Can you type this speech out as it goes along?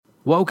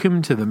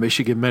Welcome to the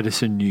Michigan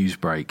Medicine News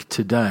Break.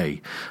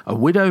 Today, a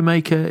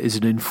widowmaker is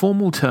an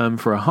informal term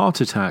for a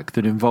heart attack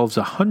that involves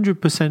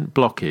 100%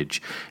 blockage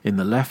in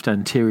the left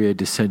anterior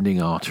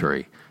descending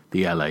artery,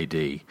 the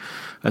LAD.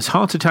 As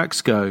heart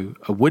attacks go,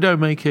 a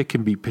widowmaker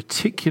can be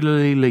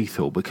particularly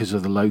lethal because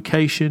of the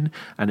location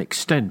and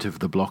extent of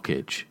the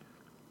blockage.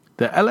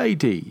 The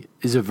LAD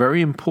is a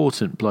very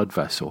important blood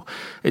vessel.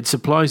 It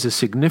supplies a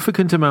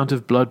significant amount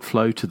of blood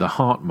flow to the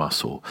heart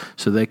muscle,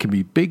 so there can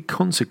be big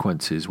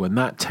consequences when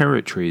that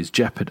territory is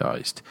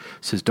jeopardized,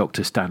 says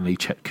Dr. Stanley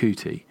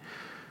Chetcuti.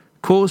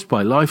 Caused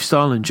by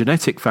lifestyle and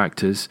genetic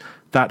factors,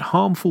 that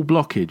harmful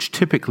blockage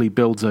typically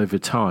builds over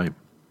time.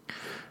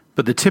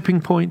 But the tipping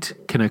point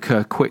can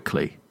occur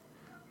quickly.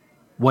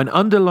 When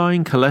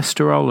underlying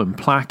cholesterol and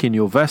plaque in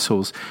your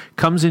vessels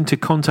comes into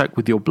contact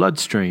with your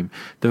bloodstream,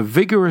 the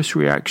vigorous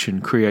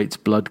reaction creates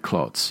blood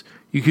clots.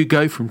 You could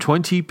go from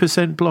 20%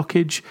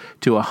 blockage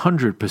to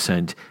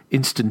 100%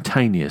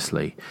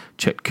 instantaneously,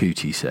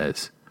 Chetcuti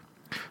says.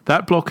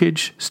 That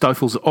blockage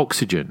stifles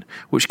oxygen,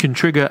 which can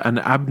trigger an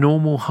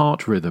abnormal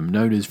heart rhythm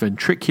known as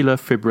ventricular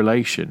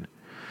fibrillation.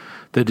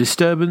 The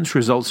disturbance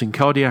results in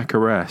cardiac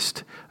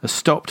arrest, a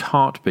stopped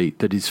heartbeat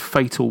that is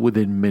fatal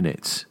within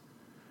minutes.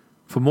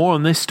 For more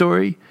on this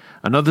story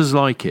and others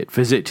like it,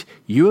 visit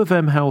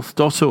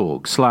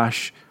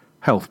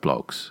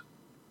uofmhealth.org/healthblogs.